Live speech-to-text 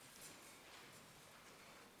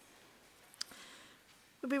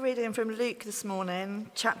We'll be reading from Luke this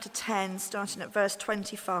morning, chapter 10, starting at verse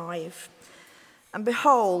 25. And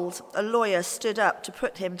behold, a lawyer stood up to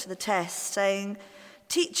put him to the test, saying,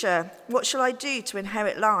 "Teacher, what shall I do to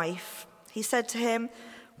inherit life?" He said to him,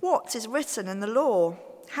 "What is written in the law?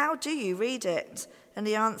 How do you read it?" And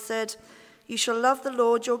he answered, "You shall love the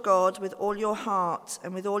Lord your God with all your heart,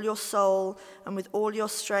 and with all your soul, and with all your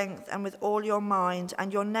strength, and with all your mind,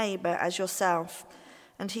 and your neighbour as yourself."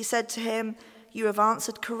 And he said to him, "You have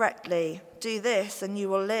answered correctly. Do this, and you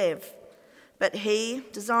will live." But he,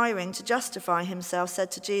 desiring to justify himself, said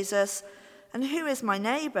to Jesus, "And who is my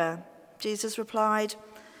neighbour?" Jesus replied,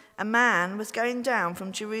 "A man was going down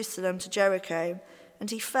from Jerusalem to Jericho, and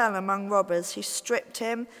he fell among robbers who stripped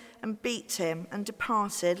him and beat him and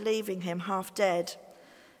departed, leaving him half dead.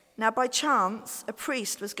 Now by chance a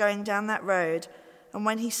priest was going down that road, and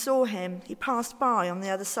when he saw him, he passed by on the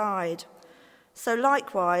other side. So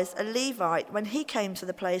likewise a Levite, when he came to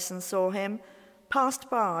the place and saw him, passed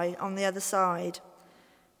by on the other side.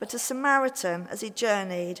 But a Samaritan, as he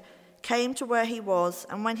journeyed, came to where he was,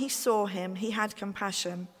 and when he saw him, he had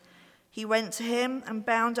compassion. He went to him and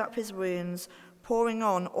bound up his wounds, pouring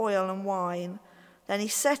on oil and wine. Then he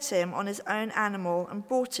set him on his own animal and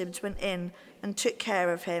brought him to an inn and took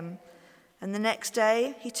care of him. And the next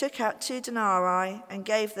day he took out 2 denarii and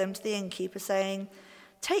gave them to the innkeeper, saying,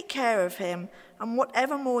 'Take care of him, and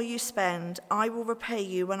whatever more you spend, I will repay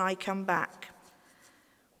you when I come back.'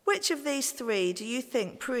 Which of these 3 do you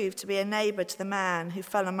think proved to be a neighbour to the man who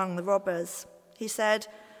fell among the robbers?" He said,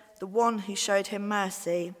 "The one who showed him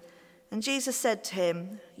mercy." And Jesus said to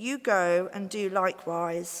him, "You go and do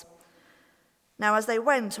likewise." Now as they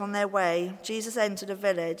went on their way, Jesus entered a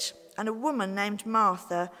village, and a woman named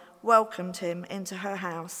Martha welcomed him into her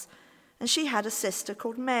house. And she had a sister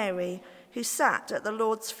called Mary, who sat at the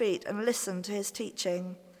Lord's feet and listened to his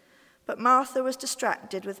teaching. But Martha was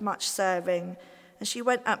distracted with much serving, and she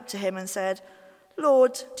went up to him and said,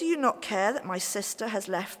 "Lord, do you not care that my sister has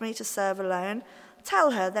left me to serve alone?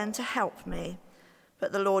 Tell her then to help me."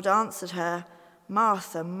 But the Lord answered her,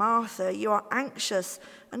 "Martha, Martha, you are anxious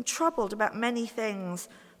and troubled about many things,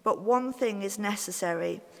 but one thing is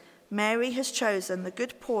necessary. Mary has chosen the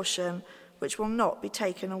good portion, which will not be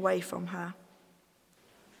taken away from her."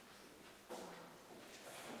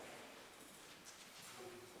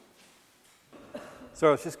 So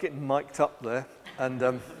I was just getting mic'd up there, and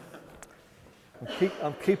I'm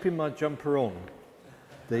keeping my jumper on.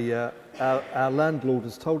 Our landlord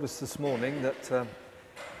has told us this morning that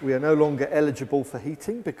we are no longer eligible for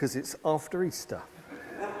heating because it's after Easter.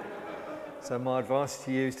 So my advice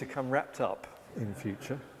to you is to come wrapped up in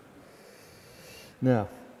future. Now,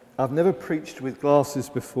 I've never preached with glasses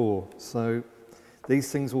before, so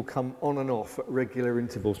these things will come on and off at regular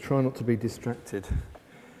intervals. Try not to be distracted.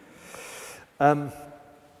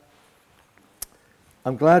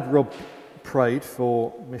 I'm glad Rob prayed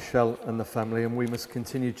for Michelle and the family, and we must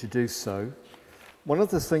continue to do so. One of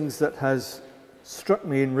the things that has struck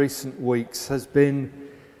me in recent weeks has been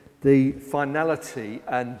the finality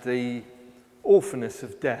and the awfulness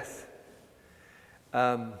of death.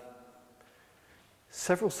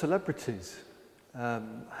 Several celebrities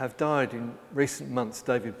have died in recent months: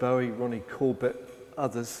 David Bowie, Ronnie Corbett,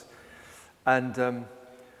 others. And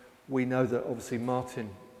we know that obviously Martin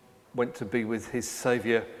went to be with his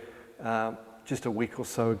Saviour just a week or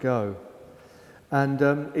so ago. And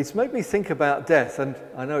it's made me think about death, and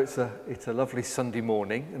I know it's a lovely Sunday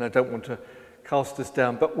morning, and I don't want to cast us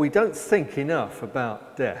down, but we don't think enough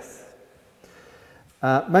about death.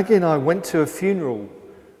 Maggie and I went to a funeral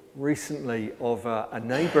recently of a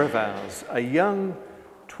neighbour of ours, a young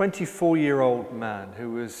 24-year-old man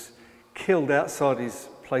who was killed outside his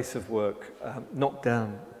place of work, knocked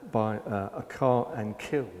down by a car and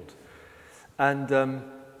killed. And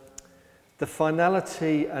the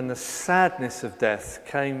finality and the sadness of death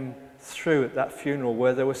came through at that funeral,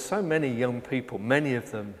 where there were so many young people, many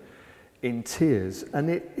of them in tears. And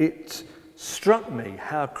it struck me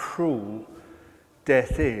how cruel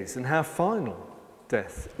death is and how final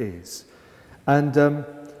death is. And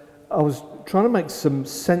I was trying to make some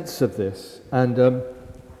sense of this, and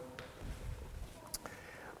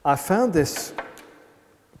I found this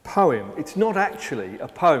poem. It's not actually a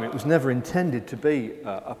poem. It was never intended to be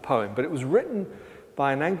a poem, but it was written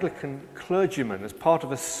by an Anglican clergyman as part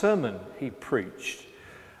of a sermon he preached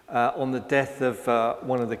on the death of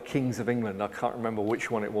one of the kings of England. I can't remember which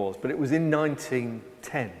one it was, but it was in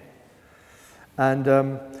 1910. And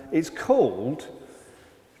it's called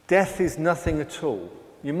 "Death is Nothing at All."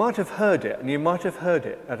 You might have heard it, and you might have heard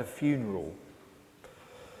it at a funeral.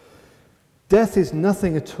 Death is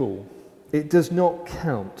nothing at all. It does not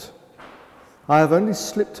count. I have only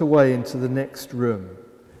slipped away into the next room.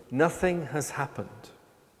 Nothing has happened.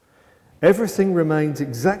 Everything remains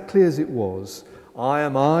exactly as it was. I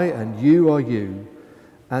am I and you are you.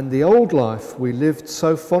 And the old life we lived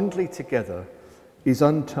so fondly together is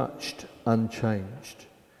untouched, unchanged.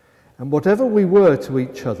 And whatever we were to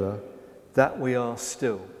each other, that we are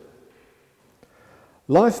still.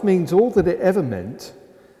 Life means all that it ever meant.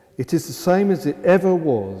 It is the same as it ever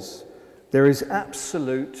was. There is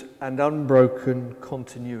absolute and unbroken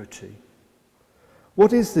continuity.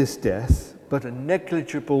 What is this death but a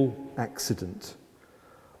negligible accident?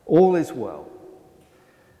 All is well.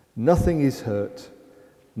 Nothing is hurt.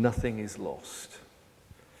 Nothing is lost.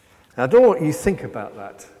 Now, I don't know what you think about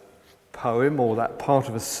that poem or that part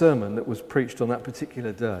of a sermon that was preached on that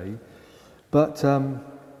particular day, but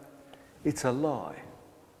it's a lie.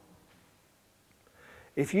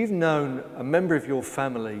 If you've known a member of your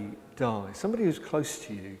family die, somebody who's close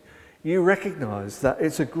to you, you recognise that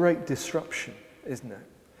it's a great disruption, isn't it?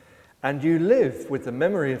 And you live with the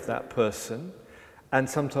memory of that person, and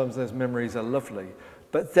sometimes those memories are lovely.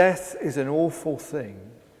 But death is an awful thing,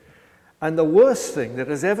 and the worst thing that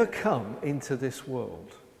has ever come into this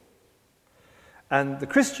world. And the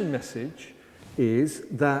Christian message is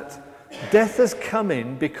that death has come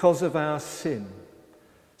in because of our sin.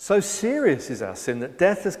 So serious is our sin that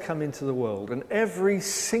death has come into the world, and every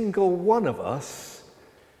single one of us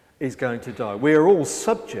is going to die. We are all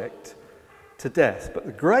subject to death. But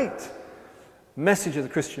the great message of the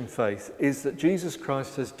Christian faith is that Jesus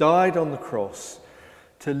Christ has died on the cross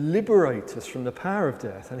to liberate us from the power of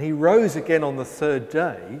death. And he rose again on the third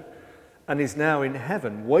day and is now in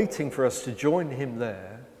heaven, waiting for us to join him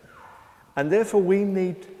there. And therefore we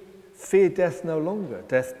need fear death no longer.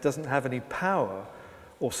 Death doesn't have any power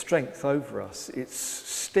or strength over us. Its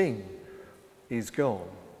sting is gone.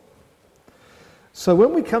 So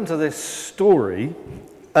when we come to this story,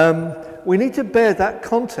 we need to bear that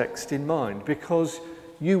context in mind, because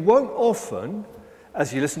you won't often,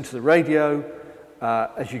 as you listen to the radio,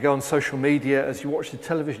 as you go on social media, as you watch the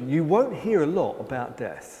television, you won't hear a lot about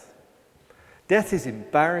death. Death is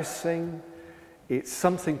embarrassing. It's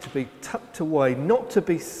something to be tucked away, not to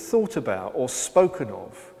be thought about or spoken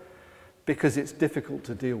of, because it's difficult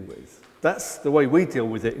to deal with. That's the way we deal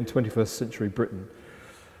with it in 21st century Britain.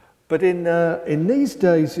 But in these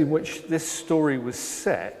days in which this story was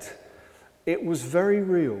set, it was very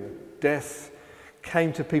real. Death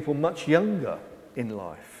came to people much younger in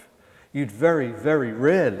life. You'd very, very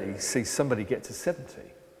rarely see somebody get to 70.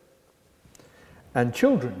 And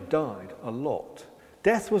children died a lot.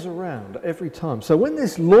 Death was around every time. So when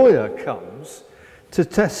this lawyer comes to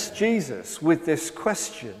test Jesus with this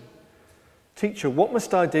question, "Teacher, what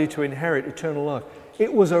must I do to inherit eternal life?"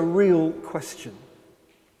 It was a real question.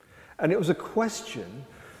 And it was a question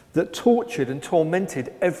that tortured and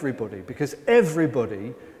tormented everybody, because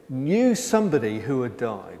everybody knew somebody who had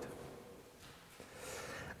died.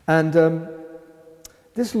 And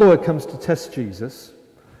this lawyer comes to test Jesus,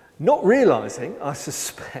 not realising, I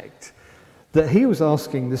suspect, that he was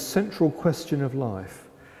asking the central question of life.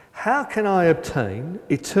 How can I obtain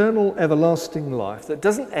eternal, everlasting life that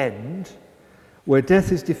doesn't end, where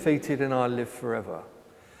death is defeated and I live forever?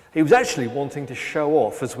 He was actually wanting to show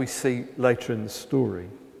off, as we see later in the story.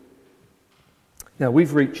 Now,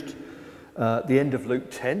 we've reached the end of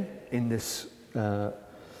Luke 10 in this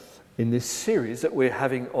series that we're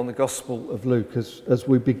having on the Gospel of Luke as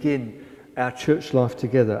we begin our church life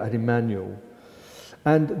together at Emmanuel.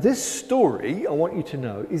 And this story, I want you to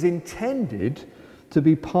know, is intended to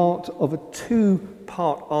be part of a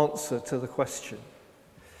two-part answer to the question.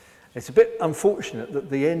 It's a bit unfortunate that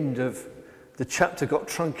the end of the chapter got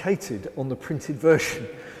truncated on the printed version.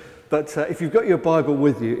 But if you've got your Bible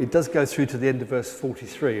with you, it does go through to the end of verse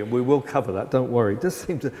 43, and we will cover that, don't worry. It does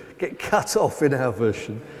seem to get cut off in our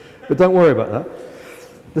version, but don't worry about that.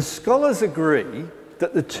 The scholars agree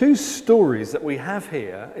that the two stories that we have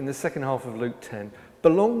here in the second half of Luke 10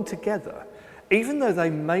 belong together, even though they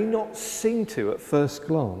may not seem to at first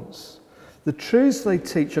glance. The truths they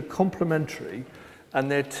teach are complementary, and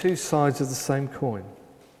they're two sides of the same coin.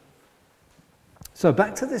 So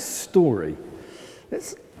back to this story.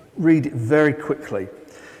 Let's read it very quickly.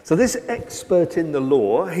 So this expert in the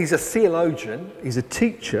law, he's a theologian, he's a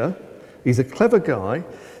teacher, he's a clever guy,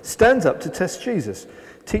 stands up to test Jesus.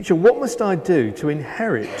 "Teacher, what must I do to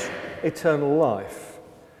inherit eternal life?"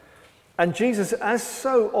 And Jesus, as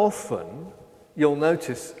so often, you'll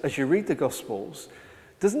notice as you read the Gospels,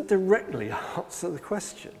 doesn't directly answer the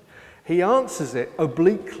question. He answers it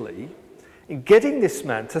obliquely in getting this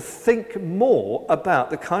man to think more about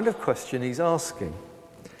the kind of question he's asking.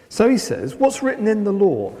 So he says, what's written in the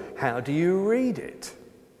law? How do you read it?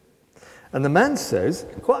 And the man says,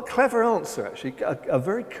 quite a clever answer actually, a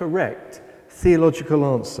very correct theological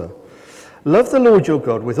answer. Love the Lord your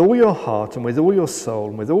God with all your heart and with all your soul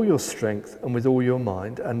and with all your strength and with all your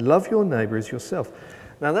mind, and love your neighbour as yourself.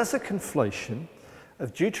 Now that's a conflation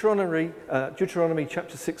of Deuteronomy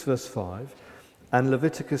chapter 6 verse 5 and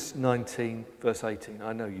Leviticus 19 verse 18.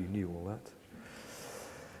 I know you knew all that.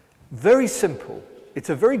 Very simple. It's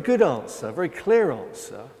a very good answer, a very clear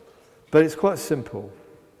answer, but it's quite simple.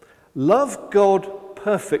 Love God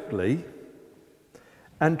perfectly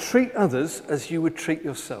and treat others as you would treat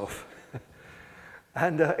yourself.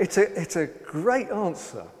 And it's a great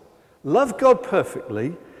answer. Love God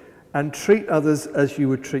perfectly and treat others as you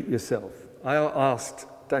would treat yourself. I asked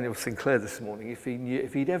Daniel Sinclair this morning if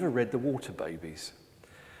he'd ever read The Water Babies.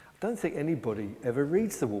 I don't think anybody ever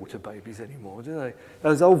reads The Water Babies anymore, do they?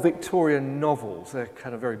 Those old Victorian novels, they're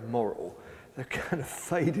kind of very moral. They're kind of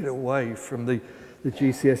faded away from the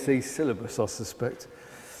GCSE syllabus, I suspect.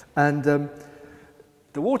 And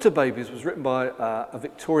The Water Babies was written by a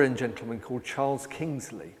Victorian gentleman called Charles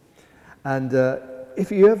Kingsley. And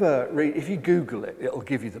if you Google it, it'll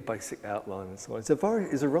give you the basic outline and so on.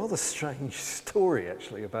 It's a rather strange story,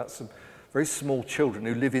 actually, about some very small children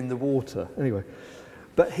who live in the water. Anyway,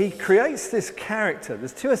 but he creates this character.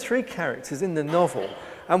 There's 2 or 3 characters in the novel,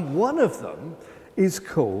 and one of them is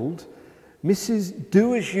called Mrs.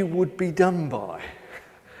 Do As You Would Be Done By.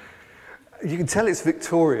 You can tell it's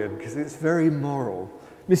Victorian because it's very moral.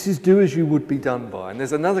 Mrs. Do As You Would Be Done By. And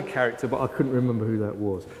there's another character, but I couldn't remember who that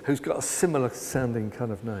was, who's got a similar sounding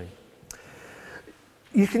kind of name.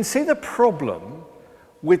 You can see the problem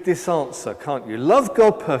with this answer, can't you? Love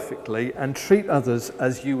God perfectly and treat others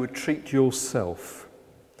as you would treat yourself.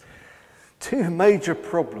 2 major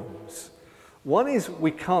problems. One is we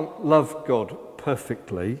can't love God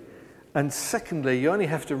perfectly. And secondly, you only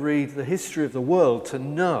have to read the history of the world to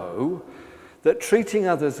know that treating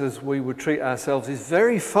others as we would treat ourselves is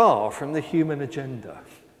very far from the human agenda.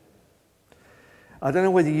 I don't know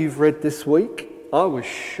whether you've read this week. I was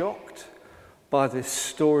shocked by this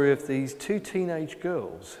story of these 2 teenage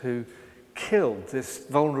girls who killed this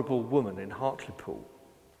vulnerable woman in Hartlepool.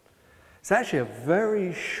 It's actually a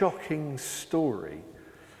very shocking story.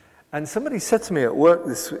 And somebody said to me at work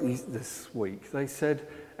this week, they said,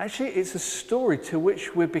 actually, it's a story to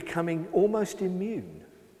which we're becoming almost immune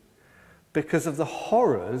because of the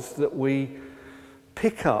horrors that we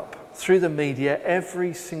pick up through the media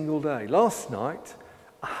every single day. Last night,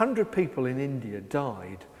 100 people in India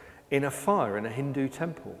died in a fire in a Hindu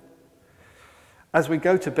temple. As we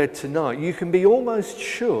go to bed tonight, you can be almost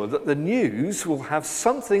sure that the news will have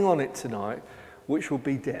something on it tonight which will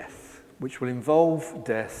be death, which will involve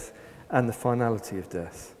death and the finality of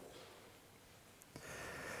death.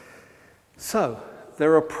 So,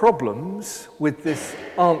 there are problems with this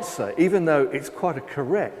answer, even though it's quite a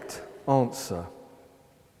correct answer.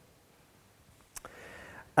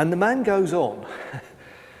 And the man goes on.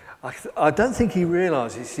 I don't think he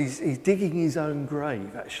realises he's digging his own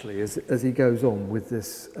grave, actually, as he goes on with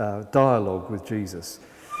this dialogue with Jesus.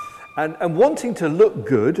 And wanting to look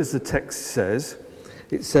good, as the text says,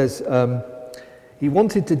 it says he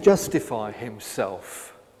wanted to justify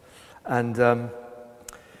himself. And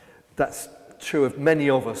that's true of many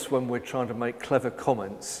of us when we're trying to make clever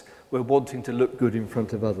comments. We're wanting to look good in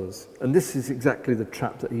front of others. And this is exactly the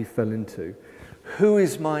trap that he fell into. Who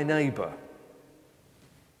is my neighbour?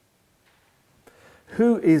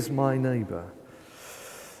 Who is my neighbour?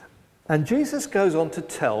 And Jesus goes on to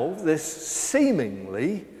tell this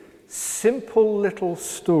seemingly simple little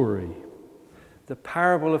story, the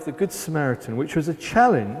parable of the Good Samaritan, which was a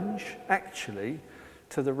challenge, actually,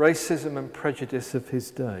 to the racism and prejudice of his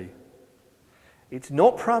day. It's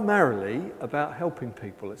not primarily about helping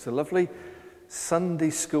people. It's a lovely Sunday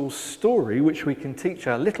school story which we can teach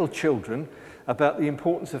our little children about the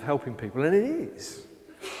importance of helping people, and it is.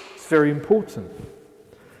 It's very important.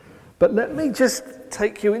 But let me just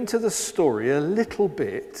take you into the story a little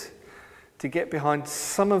bit to get behind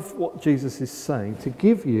some of what Jesus is saying, to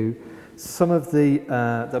give you some of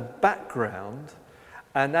the background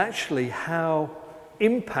and actually how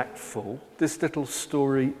impactful this little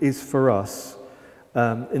story is for us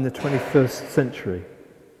in the 21st century.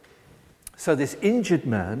 So this injured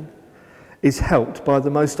man is helped by the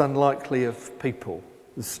most unlikely of people.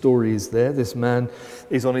 The story is there. This man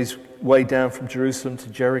is on his way down from Jerusalem to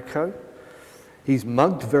Jericho. He's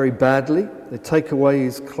mugged very badly. They take away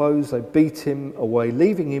his clothes, they beat him away,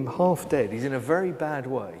 leaving him half dead. He's in a very bad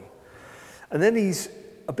way. And then he's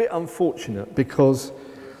a bit unfortunate because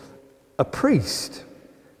a priest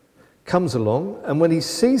comes along, and when he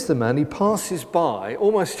sees the man, he passes by,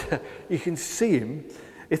 almost, you can see him.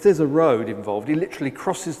 If there's a road involved, he literally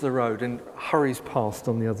crosses the road and hurries past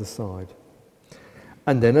on the other side.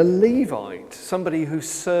 And then a Levite, somebody who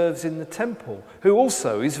serves in the temple, who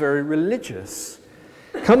also is very religious,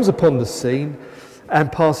 comes upon the scene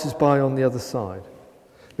and passes by on the other side.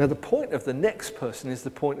 Now, the point of the next person is the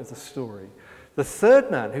point of the story. The third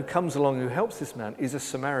man who comes along, who helps this man, is a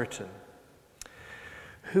Samaritan,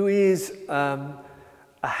 who is a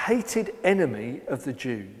hated enemy of the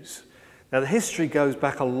Jews. Now, the history goes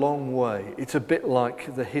back a long way. It's a bit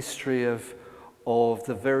like the history of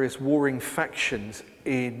the various warring factions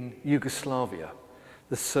in Yugoslavia,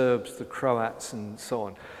 the Serbs, the Croats, and so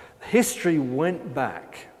on. History went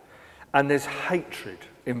back, and there's hatred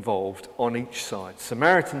involved on each side.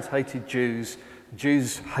 Samaritans hated Jews,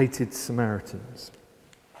 Jews hated Samaritans.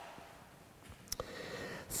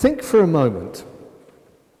 Think for a moment.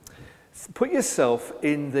 Put yourself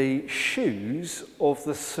in the shoes of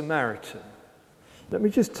the Samaritan. Let me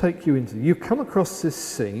just take you into... You come across this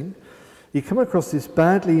scene. You come across this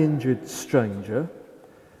badly injured stranger,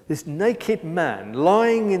 this naked man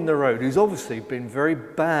lying in the road who's obviously been very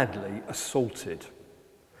badly assaulted.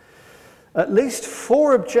 At least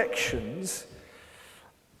 4 objections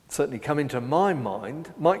certainly come into my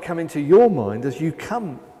mind, might come into your mind as you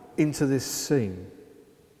come into this scene.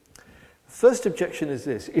 The first objection is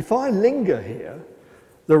this: if I linger here,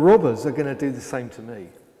 the robbers are going to do the same to me.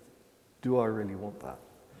 Do I really want that?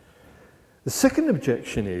 The second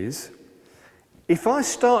objection is, if I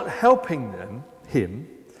start helping him,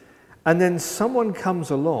 and then someone comes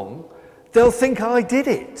along, they'll think I did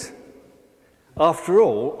it. After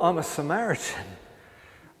all, I'm a Samaritan.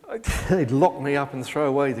 They'd lock me up and throw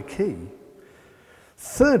away the key.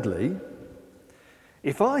 Thirdly,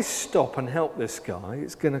 if I stop and help this guy,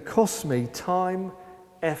 it's going to cost me time,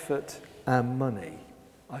 effort, and money.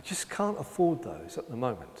 I just can't afford those at the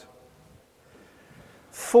moment.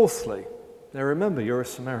 Fourthly, now remember, you're a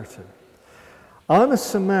Samaritan. I'm a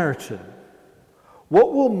Samaritan.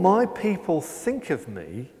 What will my people think of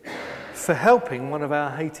me for helping one of our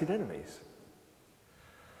hated enemies?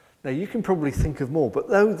 Now, you can probably think of more, but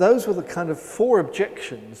those were the kind of 4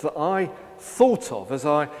 objections that I thought of as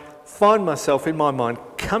I find myself in my mind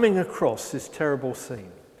coming across this terrible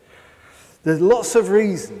scene. There's lots of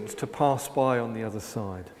reasons to pass by on the other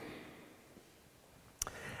side.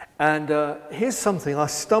 And here's something I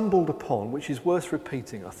stumbled upon, which is worth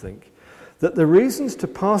repeating, I think, that the reasons to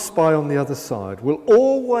pass by on the other side will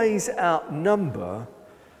always outnumber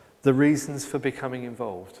the reasons for becoming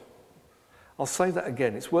involved. I'll say that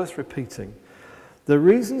again, it's worth repeating. The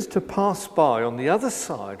reasons to pass by on the other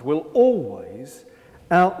side will always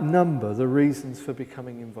outnumber the reasons for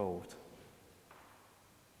becoming involved.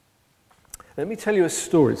 Let me tell you a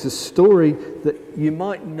story. It's a story that you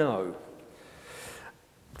might know.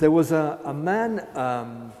 There was a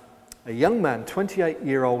young man,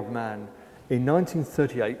 28-year-old man, in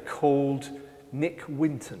 1938 called Nick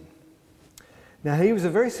Winton. Now, he was a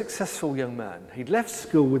very successful young man. He'd left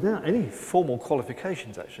school without any formal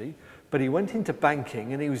qualifications, actually, but he went into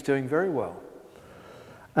banking and he was doing very well.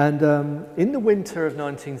 And in the winter of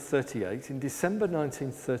 1938, in December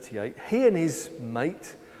 1938, he and his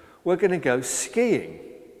mate were going to go skiing.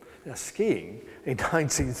 Now, skiing in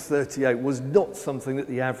 1938 was not something that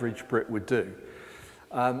the average Brit would do.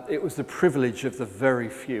 It was the privilege of the very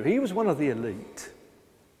few. He was one of the elite.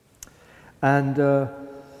 And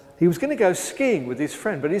he was going to go skiing with his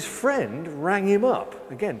friend, but his friend rang him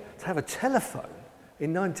up, again, to have a telephone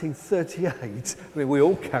in 1938. I mean, we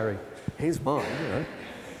all carry, here's mine, you know.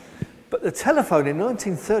 But the telephone in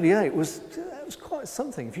 1938 was quite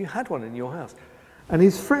something, if you had one in your house. And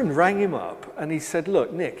his friend rang him up and he said,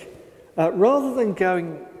 look, Nick, rather than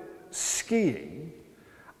going skiing,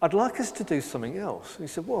 I'd like us to do something else. And he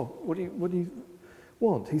said, well, what do you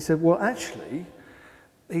want? He said, well, actually,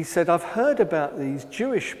 he said, I've heard about these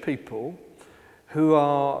Jewish people who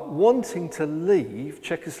are wanting to leave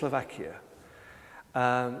Czechoslovakia.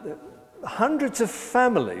 Hundreds of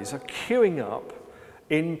families are queuing up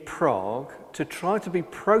in Prague to try to be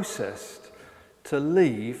processed to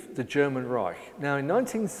leave the German Reich. Now, in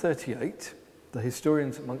 1938, the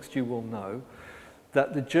historians amongst you will know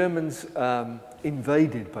that the Germans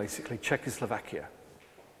invaded, basically, Czechoslovakia.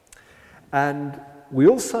 And we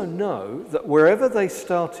also know that wherever they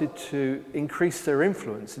started to increase their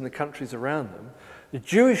influence in the countries around them, the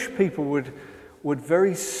Jewish people would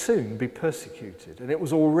very soon be persecuted. And it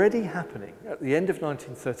was already happening at the end of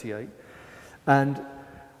 1938. And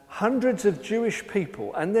hundreds of Jewish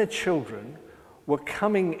people and their children were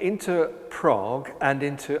coming into Prague and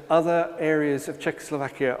into other areas of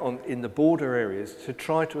Czechoslovakia in the border areas to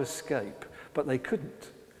try to escape, but they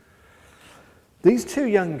couldn't. These two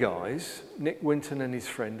young guys, Nick Winton and his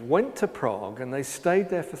friend, went to Prague and they stayed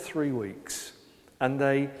there for 3 weeks. And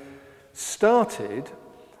they started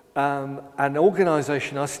an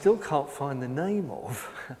organisation I still can't find the name of,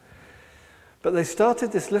 but they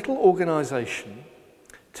started this little organisation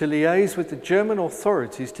to liaise with the German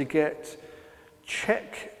authorities to get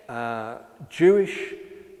Czech Jewish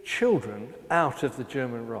children out of the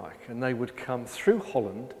German Reich, and they would come through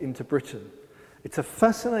Holland into Britain. It's a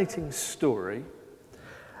fascinating story.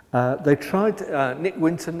 They tried, Nick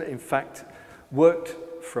Winton, in fact,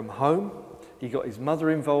 worked from home. He got his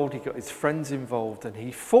mother involved, he got his friends involved, and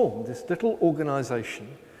he formed this little organisation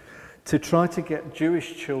to try to get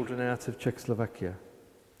Jewish children out of Czechoslovakia.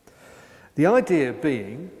 The idea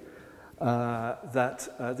being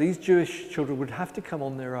that these Jewish children would have to come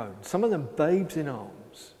on their own, some of them babes in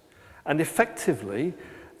arms, and effectively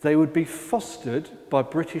they would be fostered by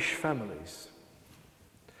British families.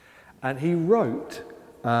 And he wrote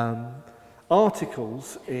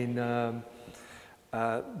articles in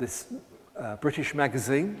this British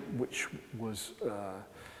magazine, which was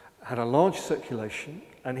had a large circulation,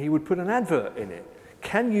 and he would put an advert in it.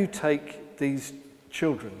 Can you take these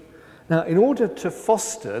children? Now, in order to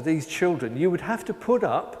foster these children, you would have to put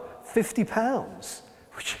up £50,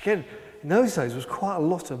 which again, in those days was quite a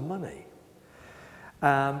lot of money.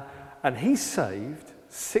 And he saved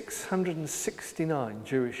 669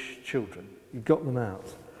 Jewish children. He got them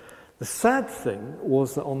out. The sad thing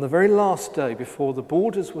was that on the very last day before the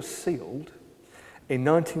borders were sealed in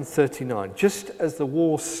 1939, just as the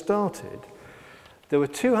war started, there were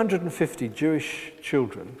 250 Jewish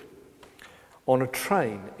children on a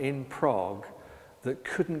train in Prague that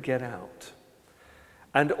couldn't get out.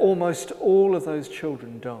 And almost all of those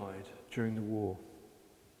children died during the war.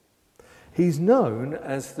 He's known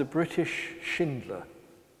as the British Schindler.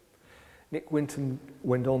 Nick Winton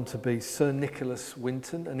went on to be Sir Nicholas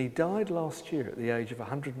Winton, and he died last year at the age of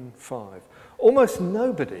 105. Almost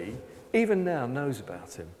nobody, even now, knows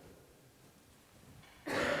about him.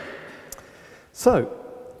 So,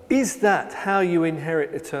 is that how you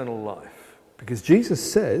inherit eternal life? Because Jesus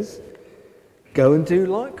says, go and do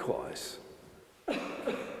likewise. He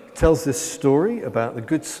tells this story about the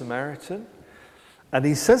Good Samaritan, and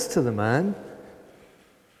he says to the man,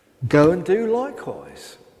 go and do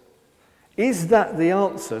likewise. Is that the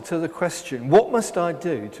answer to the question, what must I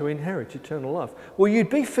do to inherit eternal life? Well, you'd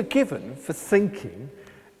be forgiven for thinking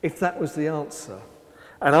if that was the answer.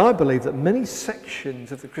 And I believe that many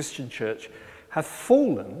sections of the Christian church have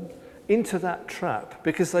fallen into that trap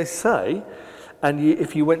because they say, and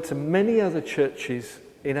if you went to many other churches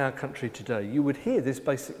in our country today, you would hear this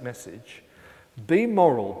basic message: be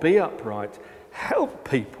moral, be upright, help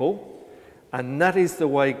people, and that is the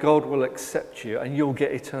way God will accept you and you'll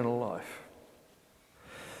get eternal life.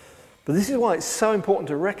 But this is why it's so important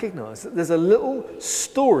to recognise that there's a little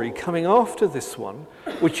story coming after this one,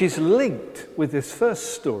 which is linked with this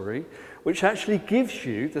first story, which actually gives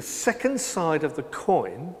you the second side of the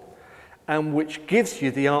coin, and which gives you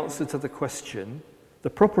the answer to the question, the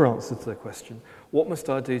proper answer to the question, what must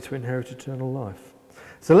I do to inherit eternal life?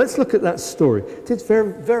 So let's look at that story. It's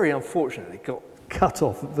very, very unfortunately got cut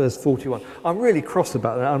off at verse 41. I'm really cross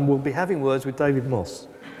about that, and we'll be having words with David Moss.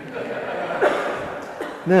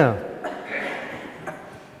 Now,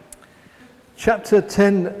 chapter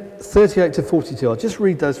 10, 38 to 42. I'll just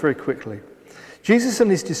read those very quickly. Jesus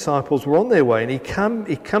and his disciples were on their way, and he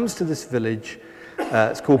comes to this village,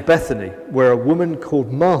 it's called Bethany, where a woman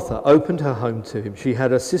called Martha opened her home to him. She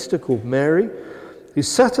had a sister called Mary, who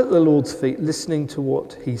sat at the Lord's feet listening to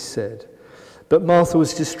what he said. But Martha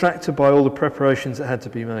was distracted by all the preparations that had to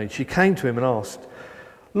be made. She came to him and asked,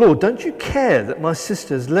 Lord, don't you care that my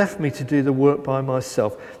sister has left me to do the work by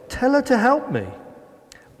myself? Tell her to help me.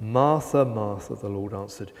 Martha, Martha, the Lord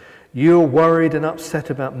answered, you are worried and upset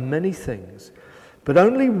about many things, but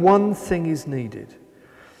only one thing is needed.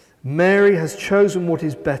 Mary has chosen what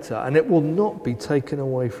is better, and it will not be taken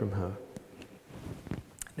away from her.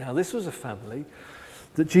 Now, this was a family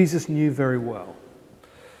that Jesus knew very well.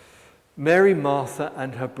 Mary, Martha,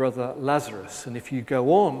 and her brother Lazarus. And if you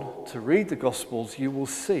go on to read the Gospels, you will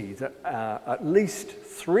see that at least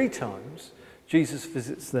 3 times Jesus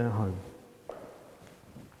visits their home.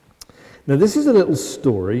 Now, this is a little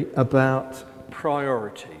story about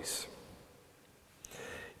priorities.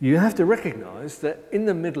 You have to recognise that in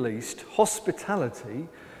the Middle East, hospitality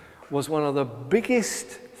was one of the biggest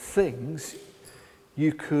things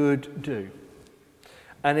you could do.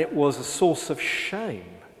 And it was a source of shame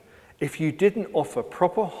if you didn't offer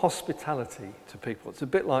proper hospitality to people. It's a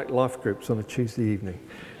bit like life groups on a Tuesday evening.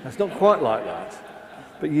 It's not quite like that,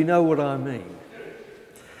 but you know what I mean.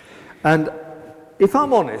 And if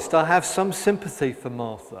I'm honest, I have some sympathy for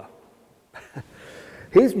Martha.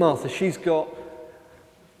 Here's Martha. She's got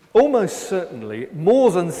almost certainly more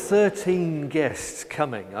than 13 guests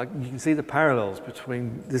coming. You can see the parallels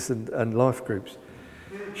between this and life groups.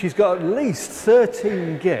 She's got at least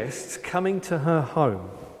 13 guests coming to her home.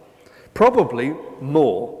 Probably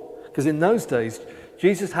more, because in those days,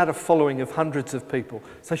 Jesus had a following of hundreds of people.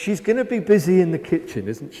 So she's going to be busy in the kitchen,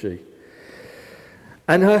 isn't she?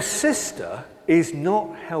 And her sister is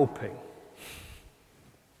not helping.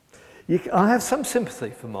 I have some sympathy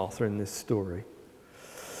for Martha in this story.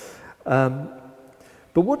 But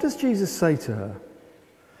what does Jesus say to her?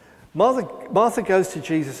 Martha goes to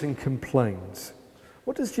Jesus and complains.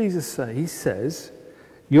 What does Jesus say? He says,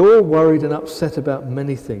 "You're worried and upset about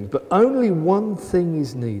many things, but only one thing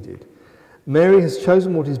is needed. Mary has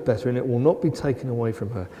chosen what is better, and it will not be taken away from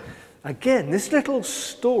her." Again, this little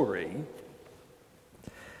story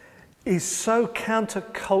is so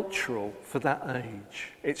countercultural for that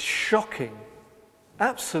age. It's shocking,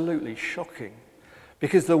 absolutely shocking,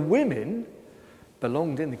 because the women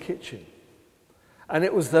belonged in the kitchen, and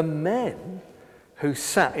it was the men who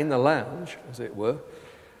sat in the lounge, as it were,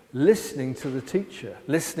 listening to the teacher,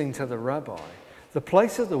 listening to the rabbi. The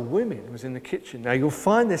place of the women was in the kitchen. Now you'll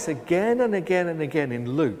find this again and again and again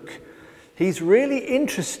in Luke. He's really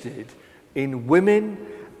interested in women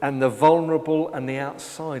and the vulnerable and the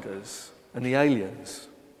outsiders and the aliens.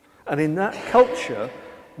 And in that culture,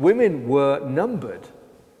 women were numbered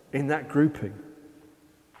in that grouping.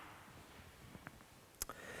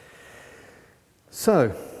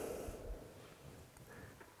 So,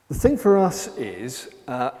 the thing for us is,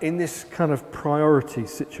 in this kind of priority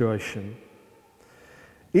situation,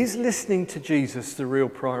 is listening to Jesus the real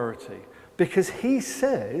priority? Because he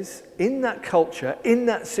says, in that culture, in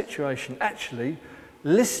that situation, actually,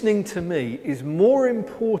 listening to me is more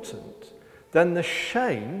important than the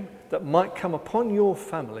shame that might come upon your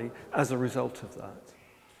family as a result of that.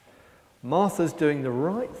 Martha's doing the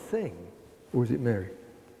right thing. Or is it Mary?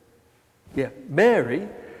 Yeah, Mary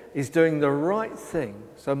is doing the right thing.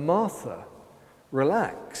 So Martha,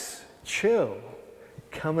 relax, chill,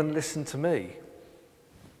 come and listen to me.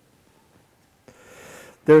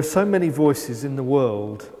 There are so many voices in the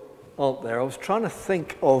world, aren't there? I was trying to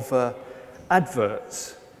think of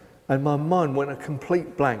adverts, and my mind went a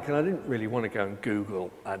complete blank, and I didn't really want to go and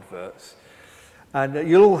Google adverts. And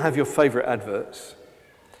you'll all have your favourite adverts.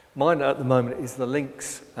 Mine at the moment is the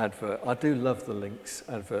Lynx advert. I do love the Lynx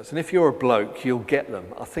adverts. And if you're a bloke, you'll get them.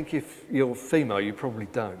 I think if you're female, you probably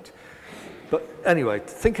don't. But anyway,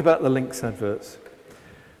 think about the Lynx adverts.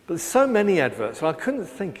 But there's so many adverts, and I couldn't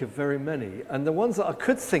think of very many. And the ones that I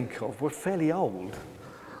could think of were fairly old.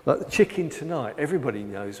 Like the Chicken Tonight. Everybody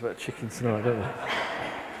knows about Chicken Tonight, don't they?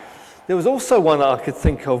 There was also one that I could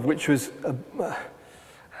think of which was...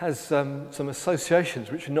 has some associations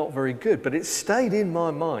which are not very good, but it stayed in my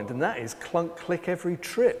mind, and that is Clunk Click Every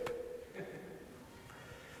Trip.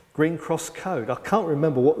 Green Cross Code. I can't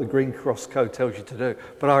remember what the Green Cross Code tells you to do,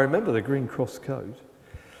 but I remember the Green Cross Code.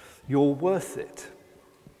 You're worth it.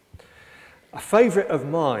 A favourite of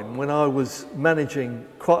mine when I was managing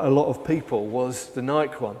quite a lot of people was the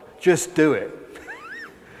Nike one, Just Do It.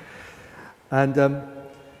 And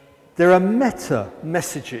there are meta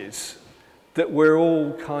messages that we're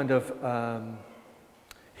all kind of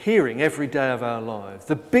hearing every day of our lives.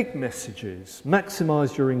 The big messages: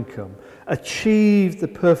 maximise your income, achieve the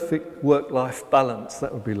perfect work-life balance.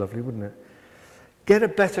 That would be lovely, wouldn't it? Get a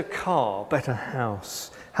better car, better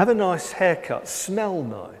house, have a nice haircut, smell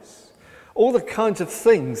nice. All the kinds of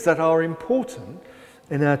things that are important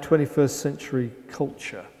in our 21st century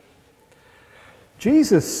culture.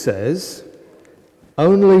 Jesus says,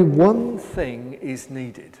 only one thing is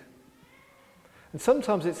needed. And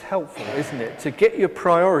sometimes it's helpful, isn't it, to get your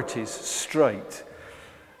priorities straight,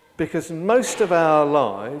 because most of our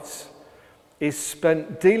lives is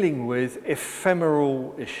spent dealing with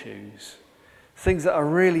ephemeral issues, things that are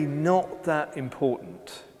really not that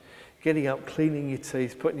important. Getting up, cleaning your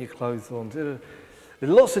teeth, putting your clothes on. There are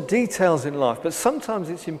lots of details in life, but sometimes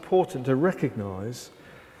it's important to recognise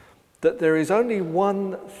that there is only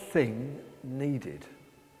one thing needed.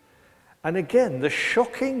 And again, the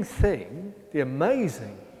shocking thing, the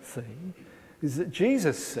amazing thing, is that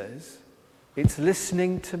Jesus says, it's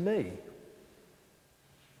listening to me.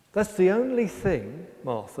 That's the only thing,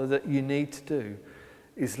 Martha, that you need to do,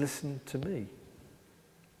 is listen to me.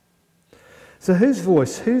 So whose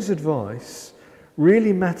voice, whose advice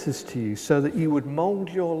really matters to you so that you would mould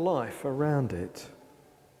your life around it?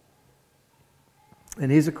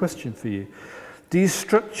 And here's a question for you. Do you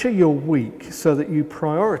structure your week so that you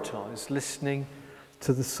prioritise listening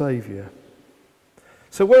to the Saviour?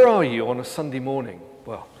 So where are you on a Sunday morning?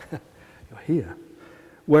 Well, you're here.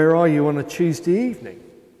 Where are you on a Tuesday evening?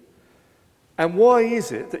 And why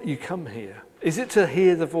is it that you come here? Is it to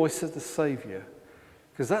hear the voice of the Saviour?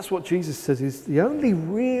 Because that's what Jesus says is the only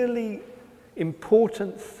really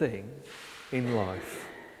important thing in life.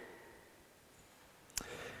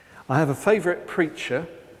 I have a favourite preacher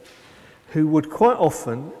who would quite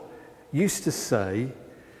often used to say,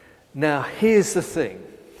 now here's the thing.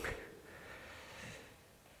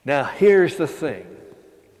 Now here's the thing.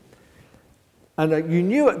 And you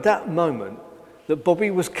knew at that moment that Bobby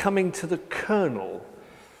was coming to the kernel,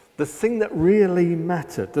 the thing that really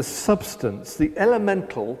mattered, the substance, the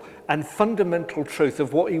elemental and fundamental truth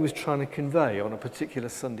of what he was trying to convey on a particular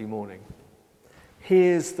Sunday morning.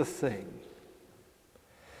 Here's the thing.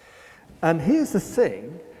 And here's the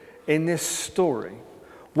thing in this story.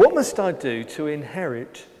 What must I do to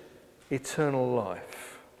inherit eternal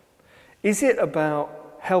life? Is it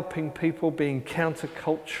about helping people, being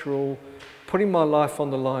countercultural, putting my life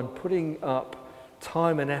on the line, putting up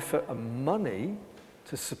time and effort and money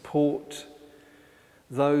to support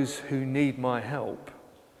those who need my help?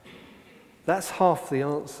 That's half the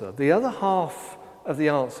answer. The other half of the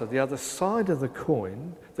answer, the other side of the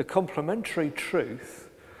coin, the complementary truth,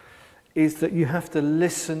 is that you have to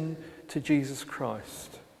listen to Jesus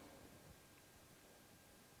Christ.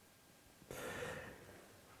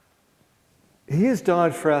 He has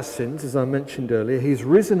died for our sins, as I mentioned earlier. He's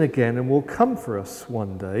risen again and will come for us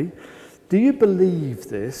one day. Do you believe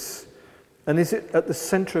this? And is it at the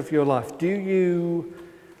centre of your life? Do you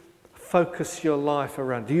focus your life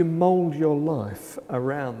around? Do you mould your life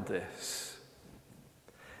around this?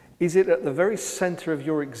 Is it at the very centre of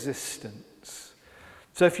your existence?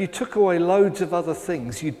 So if you took away loads of other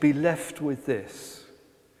things, you'd be left with this.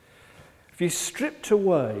 If you stripped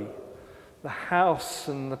away the house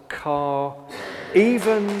and the car,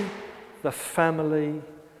 even the family,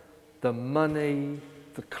 the money,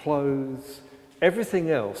 the clothes, everything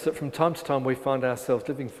else that from time to time we find ourselves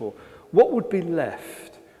living for, what would be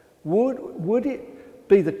left? Would it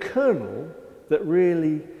be the kernel that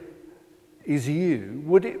really is you?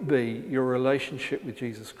 Would it be your relationship with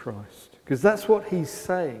Jesus Christ? Because that's what he's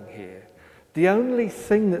saying here. The only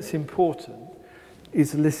thing that's important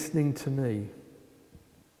is listening to me.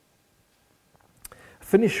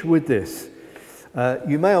 Finish with this.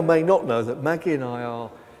 You may or may not know that Maggie and I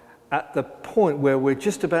are at the point where we're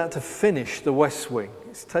just about to finish The West Wing.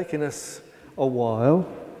 It's taken us a while,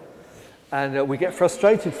 and we get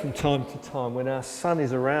frustrated from time to time when our son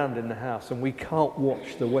is around in the house and we can't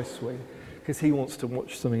watch The West Wing because he wants to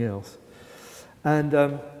watch something else.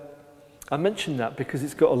 And I mention that because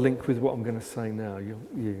it's got a link with what I'm going to say now.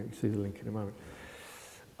 You'll see the link in a moment.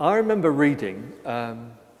 I remember reading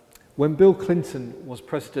when Bill Clinton was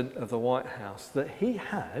president of the White House that he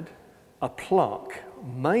had a plaque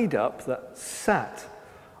made up that sat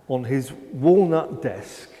on his walnut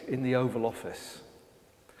desk in the Oval Office.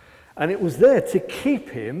 And it was there to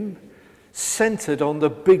keep him centred on the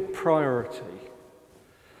big priority.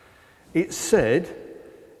 It said,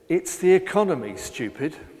 "It's the economy,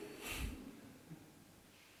 stupid."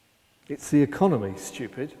 It's the economy,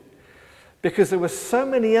 stupid. Because there were so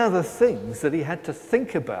many other things that he had to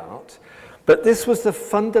think about, but this was the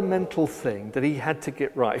fundamental thing that he had to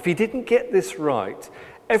get right. If he didn't get this right,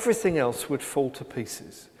 everything else would fall to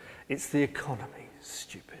pieces. It's the economy,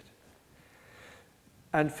 stupid.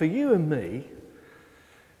 And for you and me,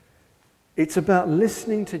 it's about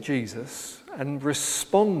listening to Jesus and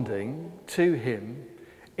responding to him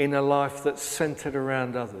in a life that's centered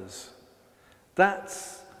around others.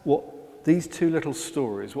 That's what these two little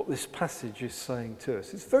stories, what this passage is saying to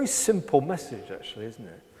us. It's a very simple message, actually, isn't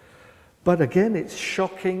it? But again, it's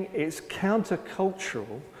shocking, it's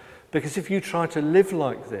countercultural, because if you try to live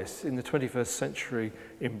like this in the 21st century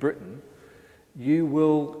in Britain, you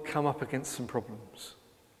will come up against some problems.